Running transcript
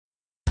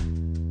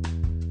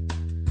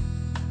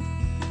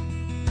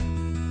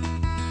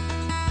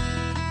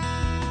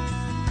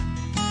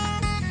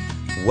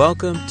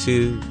Welcome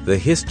to The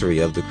History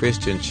of the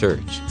Christian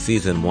Church,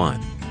 Season 1,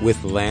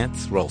 with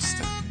Lance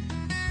Rolston.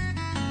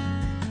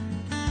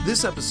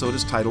 This episode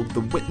is titled The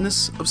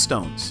Witness of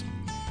Stones.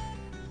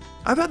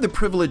 I've had the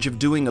privilege of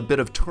doing a bit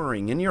of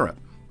touring in Europe.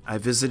 I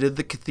visited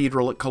the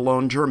cathedral at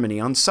Cologne,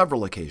 Germany on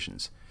several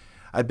occasions.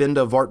 I've been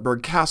to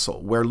Wartburg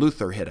Castle, where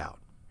Luther hid out.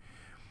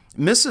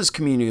 Mrs.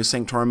 Communio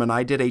Sanctorum and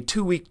I did a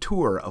 2-week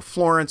tour of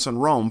Florence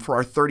and Rome for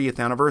our 30th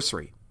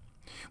anniversary.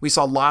 We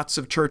saw lots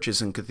of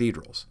churches and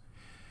cathedrals.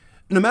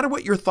 No matter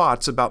what your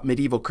thoughts about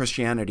medieval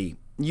Christianity,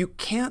 you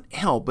can't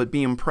help but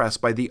be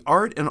impressed by the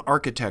art and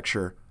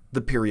architecture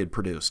the period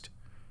produced.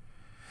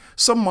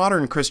 Some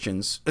modern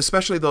Christians,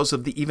 especially those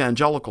of the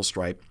evangelical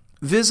stripe,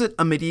 visit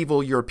a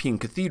medieval European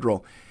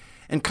cathedral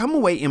and come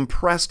away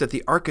impressed at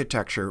the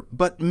architecture,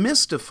 but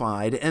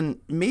mystified and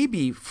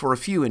maybe, for a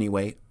few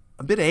anyway,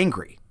 a bit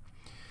angry.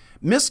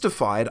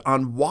 Mystified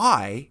on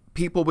why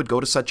people would go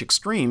to such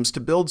extremes to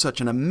build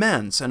such an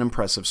immense and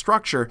impressive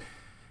structure,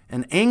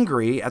 and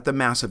angry at the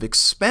massive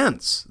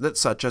expense that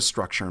such a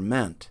structure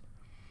meant.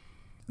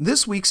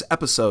 This week's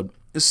episode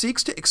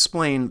seeks to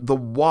explain the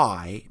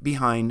why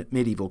behind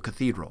medieval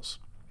cathedrals.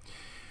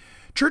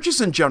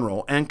 Churches in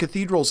general, and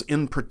cathedrals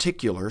in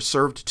particular,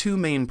 served two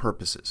main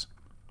purposes.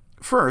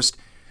 First,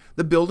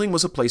 the building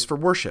was a place for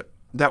worship,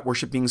 that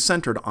worship being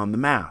centered on the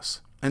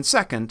Mass. And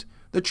second,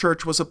 the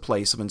church was a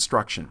place of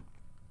instruction.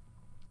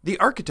 The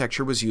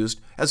architecture was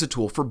used as a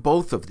tool for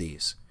both of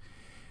these.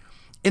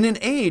 In an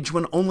age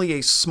when only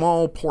a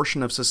small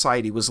portion of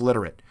society was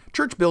literate,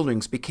 church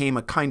buildings became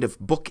a kind of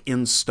book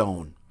in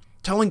stone,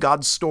 telling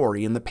God's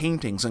story in the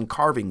paintings and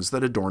carvings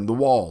that adorned the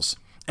walls,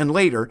 and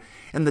later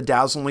in the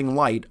dazzling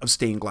light of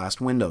stained-glass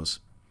windows.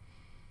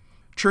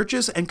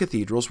 Churches and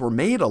cathedrals were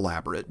made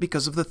elaborate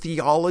because of the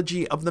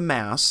theology of the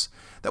Mass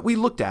that we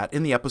looked at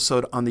in the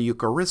episode on the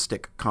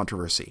Eucharistic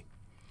controversy.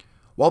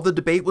 While the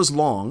debate was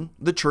long,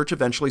 the Church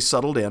eventually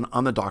settled in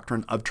on the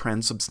doctrine of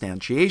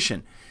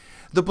transubstantiation,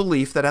 the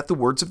belief that at the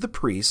words of the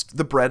priest,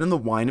 the bread and the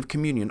wine of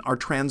communion are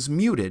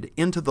transmuted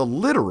into the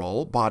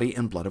literal body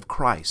and blood of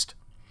Christ.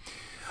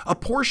 A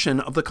portion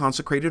of the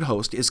consecrated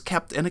host is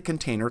kept in a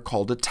container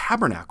called a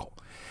tabernacle,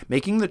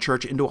 making the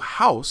church into a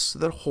house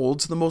that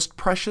holds the most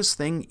precious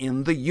thing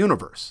in the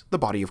universe, the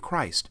body of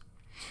Christ.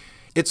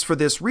 It's for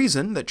this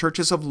reason that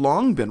churches have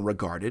long been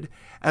regarded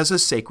as a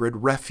sacred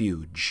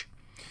refuge.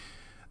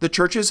 The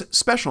church's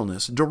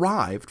specialness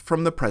derived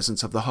from the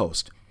presence of the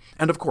host.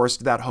 And of course,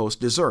 that host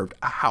deserved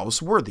a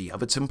house worthy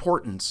of its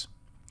importance.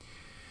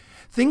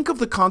 Think of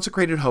the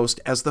consecrated host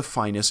as the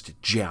finest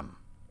gem.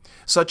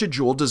 Such a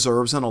jewel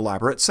deserves an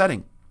elaborate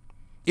setting.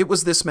 It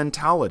was this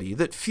mentality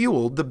that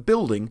fueled the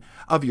building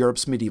of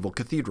Europe's medieval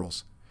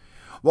cathedrals.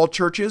 While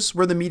churches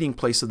were the meeting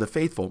place of the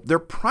faithful, their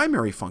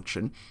primary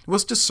function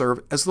was to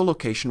serve as the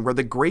location where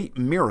the great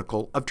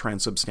miracle of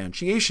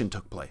transubstantiation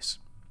took place.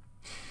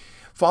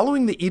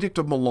 Following the Edict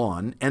of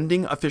Milan,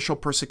 ending official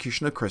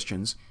persecution of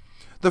Christians,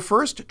 the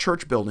first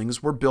church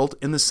buildings were built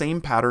in the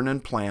same pattern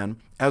and plan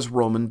as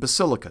Roman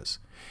basilicas,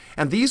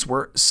 and these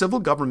were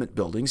civil government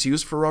buildings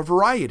used for a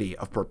variety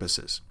of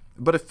purposes,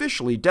 but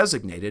officially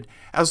designated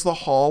as the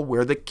hall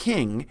where the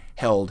king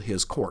held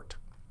his court.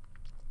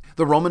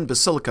 The Roman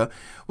basilica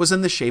was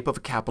in the shape of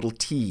a capital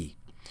T.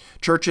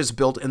 Churches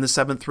built in the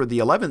 7th through the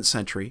 11th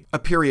century, a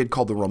period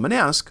called the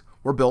Romanesque,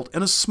 were built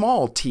in a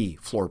small T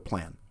floor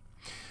plan.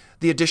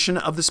 The addition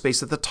of the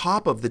space at the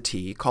top of the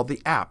T, called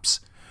the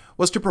apse,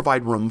 was to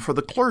provide room for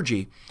the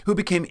clergy, who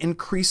became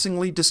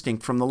increasingly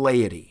distinct from the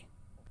laity.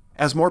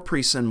 As more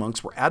priests and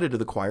monks were added to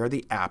the choir,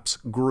 the apse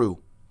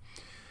grew.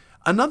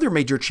 Another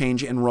major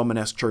change in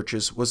Romanesque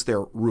churches was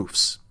their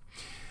roofs.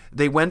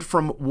 They went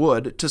from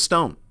wood to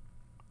stone.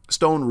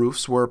 Stone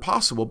roofs were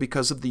possible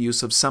because of the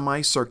use of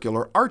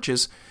semicircular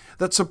arches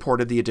that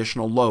supported the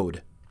additional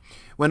load.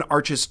 When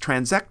arches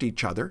transect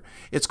each other,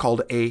 it's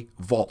called a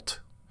vault.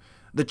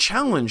 The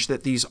challenge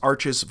that these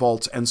arches,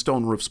 vaults, and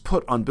stone roofs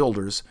put on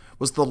builders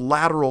was the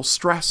lateral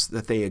stress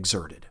that they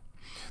exerted.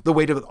 The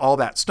weight of all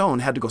that stone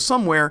had to go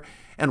somewhere,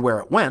 and where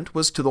it went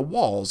was to the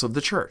walls of the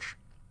church.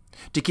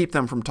 To keep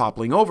them from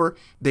toppling over,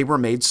 they were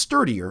made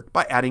sturdier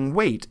by adding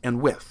weight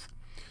and width.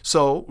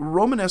 So,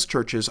 Romanesque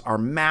churches are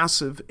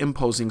massive,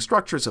 imposing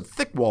structures of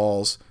thick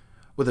walls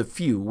with a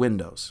few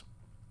windows.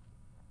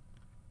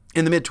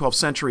 In the mid-12th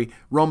century,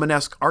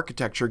 Romanesque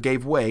architecture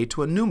gave way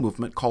to a new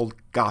movement called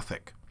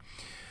Gothic.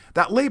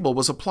 That label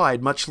was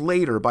applied much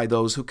later by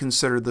those who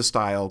considered the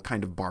style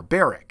kind of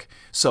barbaric,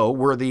 so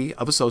worthy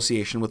of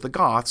association with the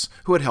Goths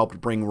who had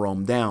helped bring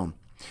Rome down.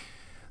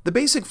 The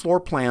basic floor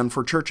plan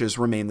for churches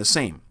remained the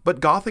same, but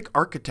Gothic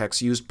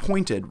architects used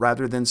pointed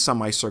rather than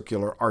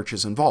semicircular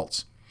arches and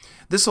vaults.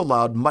 This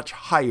allowed much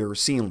higher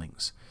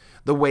ceilings.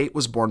 The weight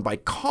was borne by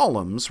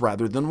columns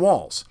rather than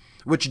walls,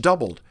 which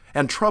doubled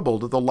and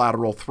trebled the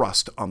lateral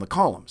thrust on the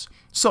columns.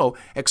 So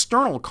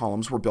external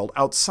columns were built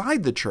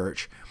outside the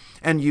church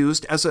and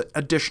used as an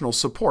additional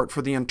support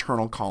for the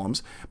internal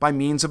columns by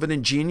means of an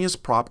ingenious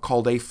prop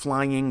called a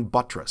flying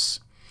buttress.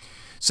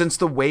 Since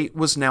the weight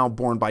was now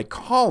borne by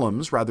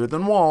columns rather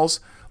than walls,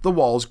 the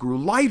walls grew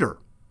lighter,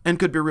 and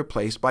could be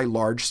replaced by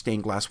large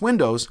stained glass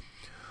windows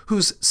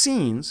whose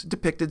scenes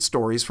depicted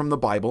stories from the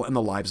Bible and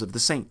the lives of the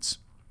saints.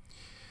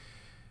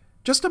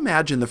 Just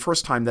imagine the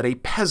first time that a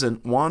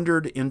peasant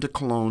wandered into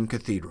Cologne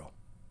Cathedral.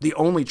 The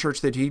only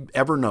church that he'd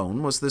ever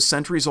known was the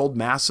centuries-old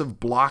massive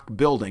block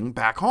building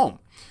back home,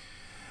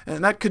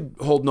 and that could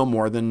hold no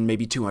more than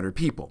maybe 200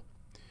 people.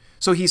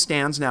 So he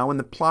stands now in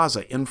the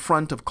plaza in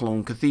front of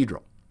Cologne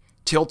Cathedral,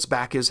 tilts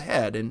back his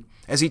head, and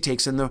as he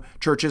takes in the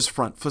church's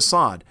front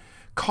facade,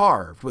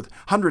 carved with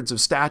hundreds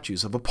of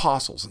statues of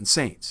apostles and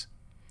saints.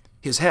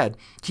 His head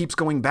keeps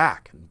going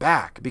back and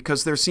back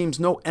because there seems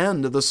no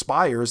end to the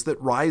spires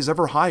that rise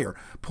ever higher,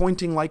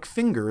 pointing like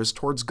fingers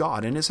towards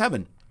God in his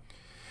heaven.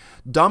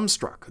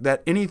 Dumbstruck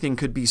that anything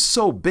could be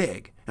so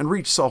big and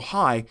reach so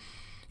high,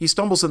 he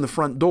stumbles in the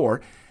front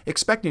door,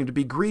 expecting to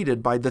be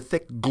greeted by the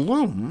thick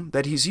gloom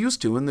that he's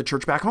used to in the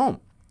church back home.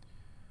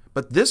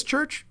 But this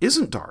church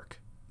isn't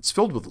dark. It's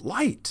filled with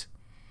light.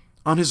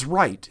 On his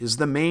right is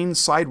the main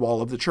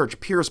sidewall of the church,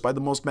 pierced by the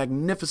most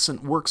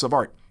magnificent works of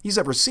art he's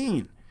ever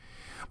seen.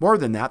 More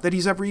than that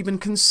he's ever even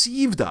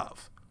conceived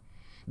of.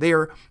 They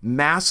are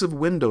massive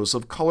windows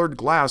of colored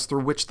glass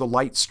through which the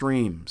light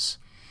streams,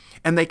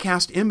 and they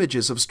cast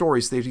images of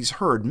stories that he's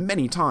heard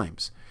many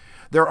times.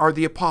 There are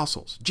the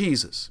apostles,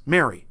 Jesus,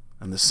 Mary,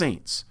 and the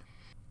saints.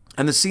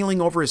 And the ceiling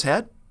over his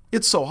head?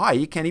 It's so high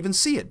you can't even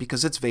see it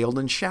because it's veiled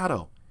in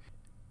shadow.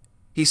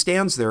 He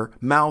stands there,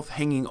 mouth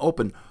hanging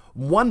open,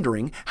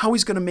 wondering how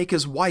he's going to make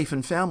his wife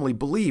and family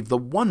believe the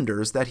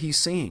wonders that he's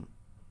seeing.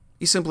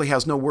 He simply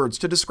has no words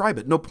to describe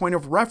it, no point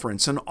of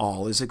reference in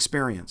all his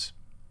experience.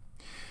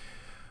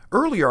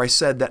 Earlier I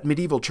said that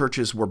medieval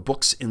churches were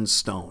books in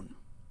stone.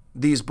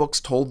 These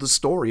books told the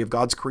story of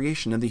God's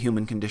creation and the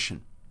human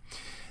condition.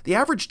 The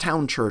average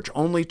town church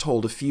only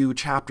told a few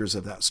chapters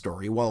of that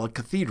story, while a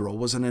cathedral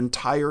was an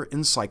entire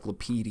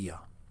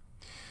encyclopedia.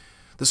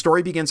 The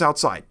story begins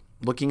outside,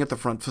 looking at the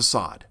front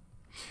facade.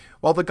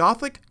 While the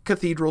Gothic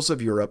cathedrals of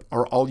Europe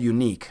are all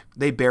unique,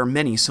 they bear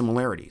many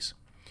similarities.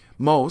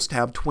 Most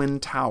have twin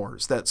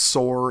towers that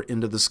soar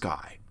into the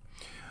sky.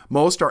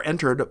 Most are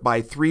entered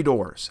by 3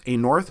 doors, a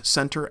north,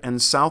 center,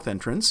 and south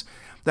entrance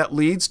that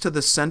leads to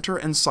the center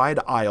and side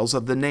aisles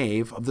of the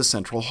nave of the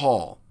central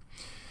hall.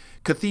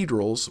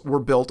 Cathedrals were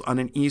built on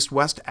an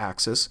east-west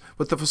axis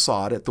with the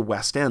facade at the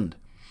west end.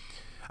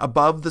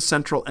 Above the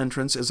central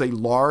entrance is a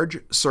large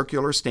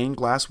circular stained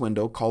glass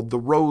window called the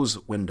rose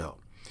window.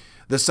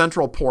 The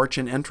central porch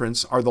and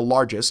entrance are the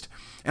largest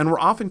and were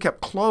often kept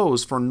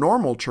closed for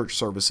normal church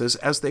services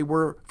as they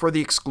were for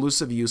the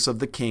exclusive use of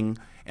the king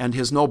and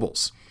his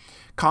nobles.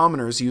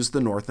 Commoners used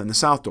the north and the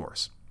south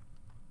doors.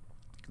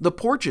 The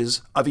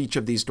porches of each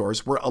of these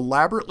doors were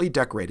elaborately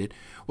decorated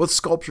with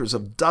sculptures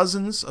of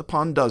dozens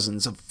upon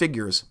dozens of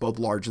figures, both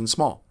large and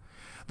small.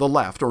 The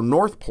left or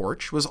north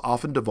porch was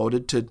often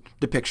devoted to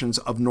depictions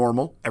of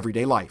normal,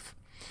 everyday life.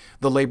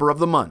 The labor of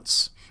the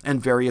months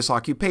and various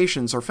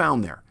occupations are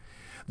found there.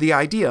 The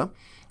idea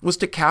was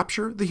to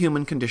capture the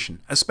human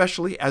condition,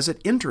 especially as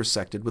it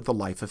intersected with the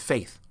life of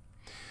faith.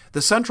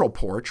 The central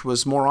porch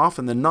was more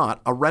often than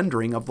not a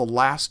rendering of the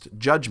Last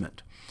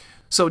Judgment.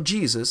 So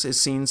Jesus is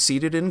seen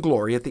seated in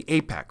glory at the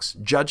apex,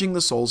 judging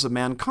the souls of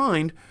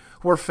mankind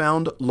who are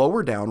found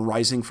lower down,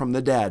 rising from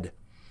the dead.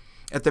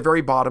 At the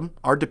very bottom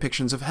are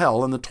depictions of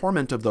hell and the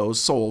torment of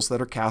those souls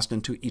that are cast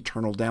into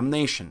eternal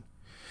damnation.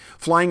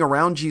 Flying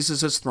around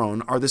Jesus'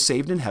 throne are the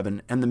saved in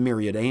heaven and the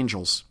myriad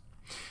angels.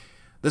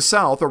 The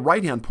south or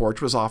right-hand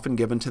porch was often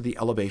given to the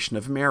elevation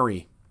of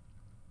Mary.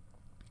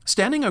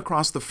 Standing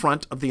across the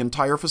front of the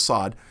entire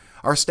facade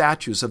are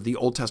statues of the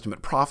Old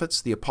Testament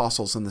prophets, the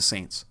apostles, and the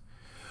saints.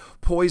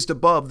 Poised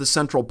above the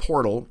central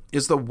portal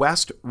is the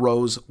west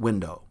rose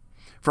window.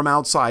 From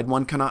outside,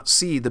 one cannot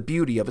see the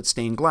beauty of its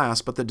stained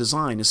glass, but the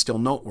design is still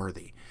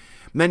noteworthy.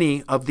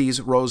 Many of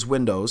these rose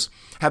windows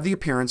have the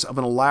appearance of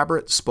an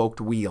elaborate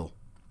spoked wheel.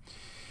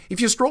 If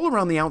you stroll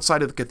around the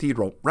outside of the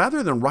cathedral,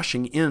 rather than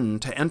rushing in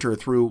to enter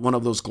through one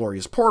of those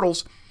glorious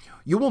portals,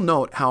 you will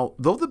note how,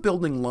 though the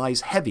building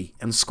lies heavy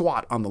and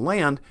squat on the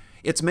land,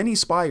 its many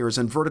spires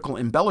and vertical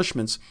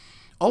embellishments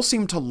all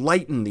seem to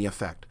lighten the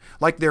effect,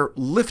 like they're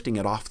lifting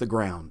it off the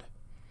ground.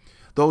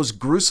 Those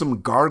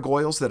gruesome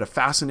gargoyles that have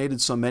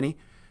fascinated so many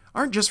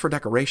aren't just for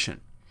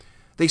decoration.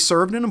 They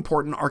served an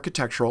important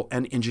architectural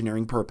and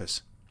engineering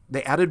purpose.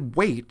 They added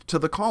weight to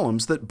the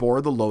columns that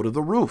bore the load of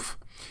the roof.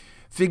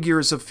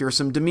 Figures of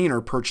fearsome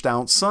demeanor perched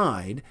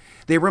outside,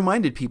 they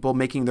reminded people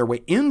making their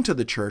way into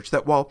the church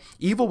that while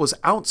evil was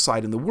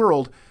outside in the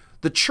world,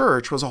 the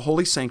church was a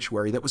holy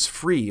sanctuary that was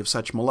free of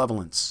such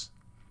malevolence.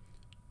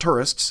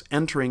 Tourists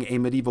entering a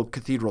medieval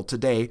cathedral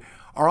today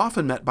are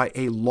often met by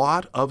a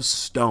lot of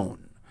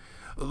stone.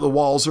 The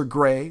walls are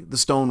gray, the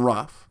stone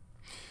rough.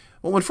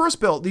 Well, when first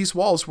built, these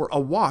walls were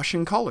awash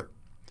in color.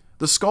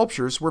 The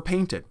sculptures were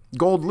painted,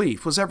 gold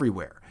leaf was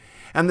everywhere,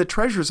 and the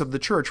treasures of the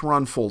church were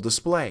on full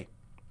display.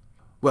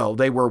 Well,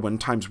 they were when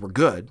times were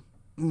good.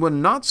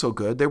 When not so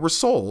good, they were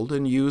sold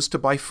and used to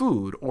buy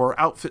food or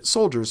outfit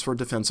soldiers for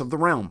defense of the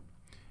realm.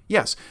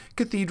 Yes,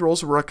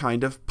 cathedrals were a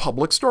kind of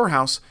public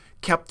storehouse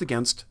kept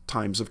against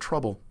times of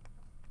trouble.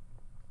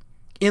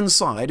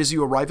 Inside, as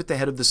you arrive at the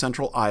head of the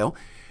central aisle,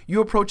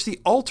 you approach the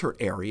altar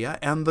area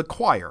and the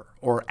choir,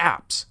 or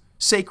apse,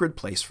 sacred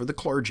place for the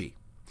clergy.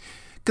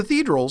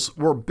 Cathedrals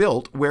were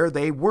built where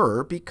they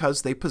were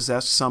because they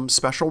possessed some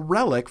special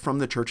relic from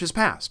the church's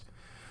past,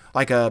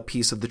 like a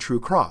piece of the true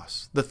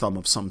cross, the thumb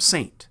of some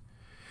saint.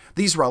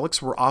 These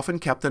relics were often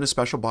kept in a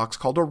special box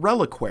called a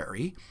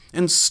reliquary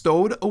and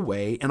stowed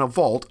away in a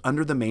vault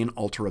under the main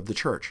altar of the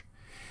church.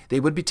 They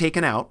would be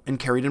taken out and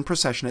carried in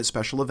procession at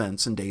special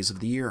events and days of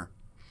the year.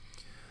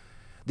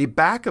 The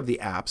back of the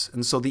apse,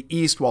 and so the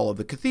east wall of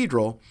the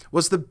cathedral,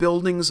 was the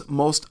building's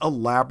most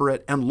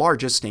elaborate and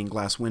largest stained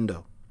glass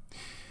window.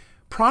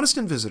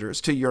 Protestant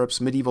visitors to Europe's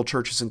medieval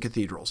churches and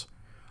cathedrals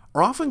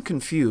are often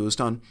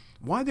confused on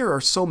why there are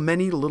so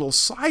many little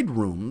side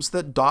rooms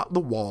that dot the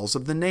walls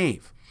of the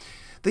nave.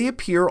 They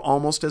appear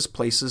almost as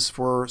places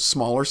for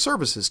smaller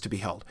services to be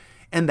held,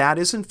 and that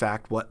is in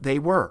fact what they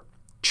were,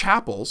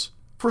 chapels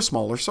for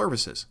smaller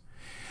services.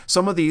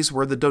 Some of these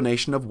were the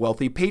donation of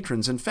wealthy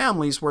patrons and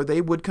families where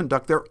they would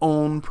conduct their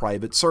own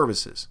private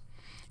services.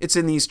 It's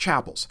in these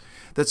chapels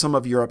that some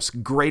of Europe's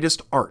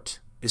greatest art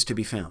is to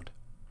be found.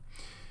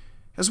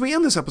 As we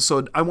end this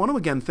episode, I want to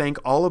again thank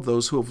all of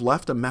those who have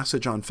left a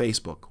message on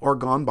Facebook or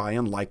gone by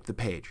and liked the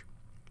page.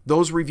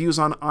 Those reviews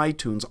on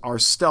iTunes are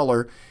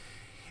stellar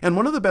and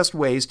one of the best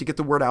ways to get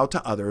the word out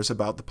to others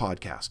about the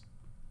podcast.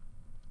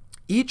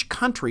 Each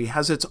country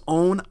has its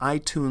own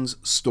iTunes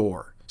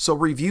store, so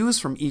reviews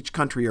from each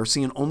country are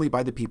seen only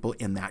by the people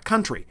in that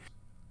country.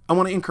 I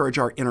want to encourage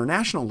our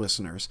international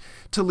listeners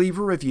to leave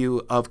a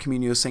review of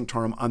Communio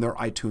Sanctorum on their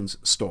iTunes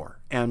store,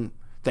 and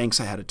thanks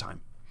ahead of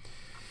time.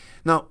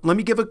 Now, let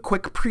me give a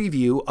quick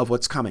preview of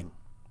what's coming.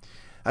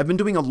 I've been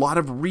doing a lot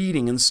of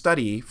reading and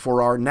study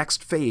for our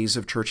next phase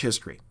of church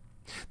history.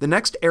 The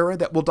next era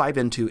that we'll dive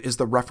into is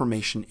the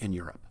Reformation in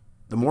Europe.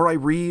 The more I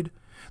read,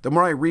 the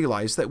more I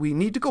realize that we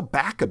need to go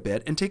back a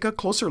bit and take a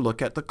closer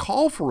look at the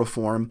call for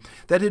reform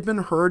that had been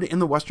heard in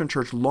the Western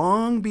Church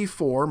long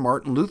before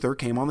Martin Luther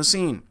came on the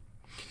scene.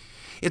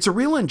 It's a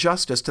real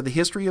injustice to the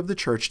history of the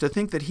church to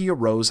think that he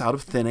arose out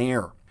of thin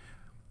air.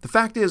 The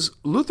fact is,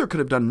 Luther could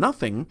have done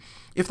nothing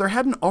if there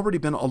hadn't already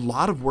been a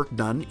lot of work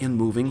done in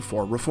moving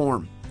for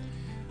reform.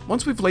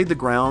 Once we've laid the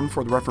ground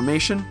for the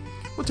Reformation,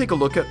 we'll take a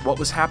look at what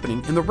was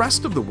happening in the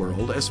rest of the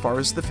world as far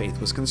as the faith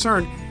was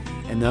concerned,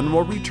 and then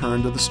we'll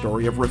return to the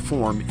story of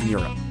reform in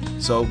Europe.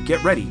 So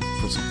get ready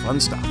for some fun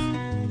stuff.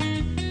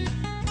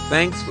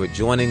 Thanks for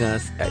joining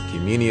us at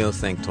Communio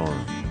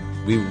Sanctorum.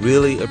 We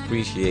really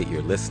appreciate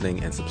your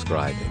listening and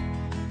subscribing.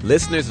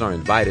 Listeners are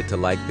invited to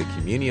like the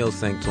Communio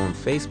Sanctorum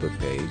Facebook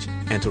page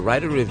and to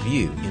write a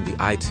review in the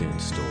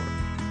iTunes store.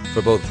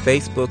 For both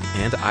Facebook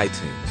and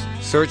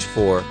iTunes, search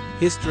for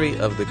History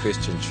of the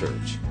Christian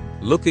Church.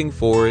 Looking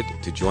forward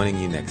to joining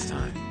you next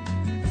time.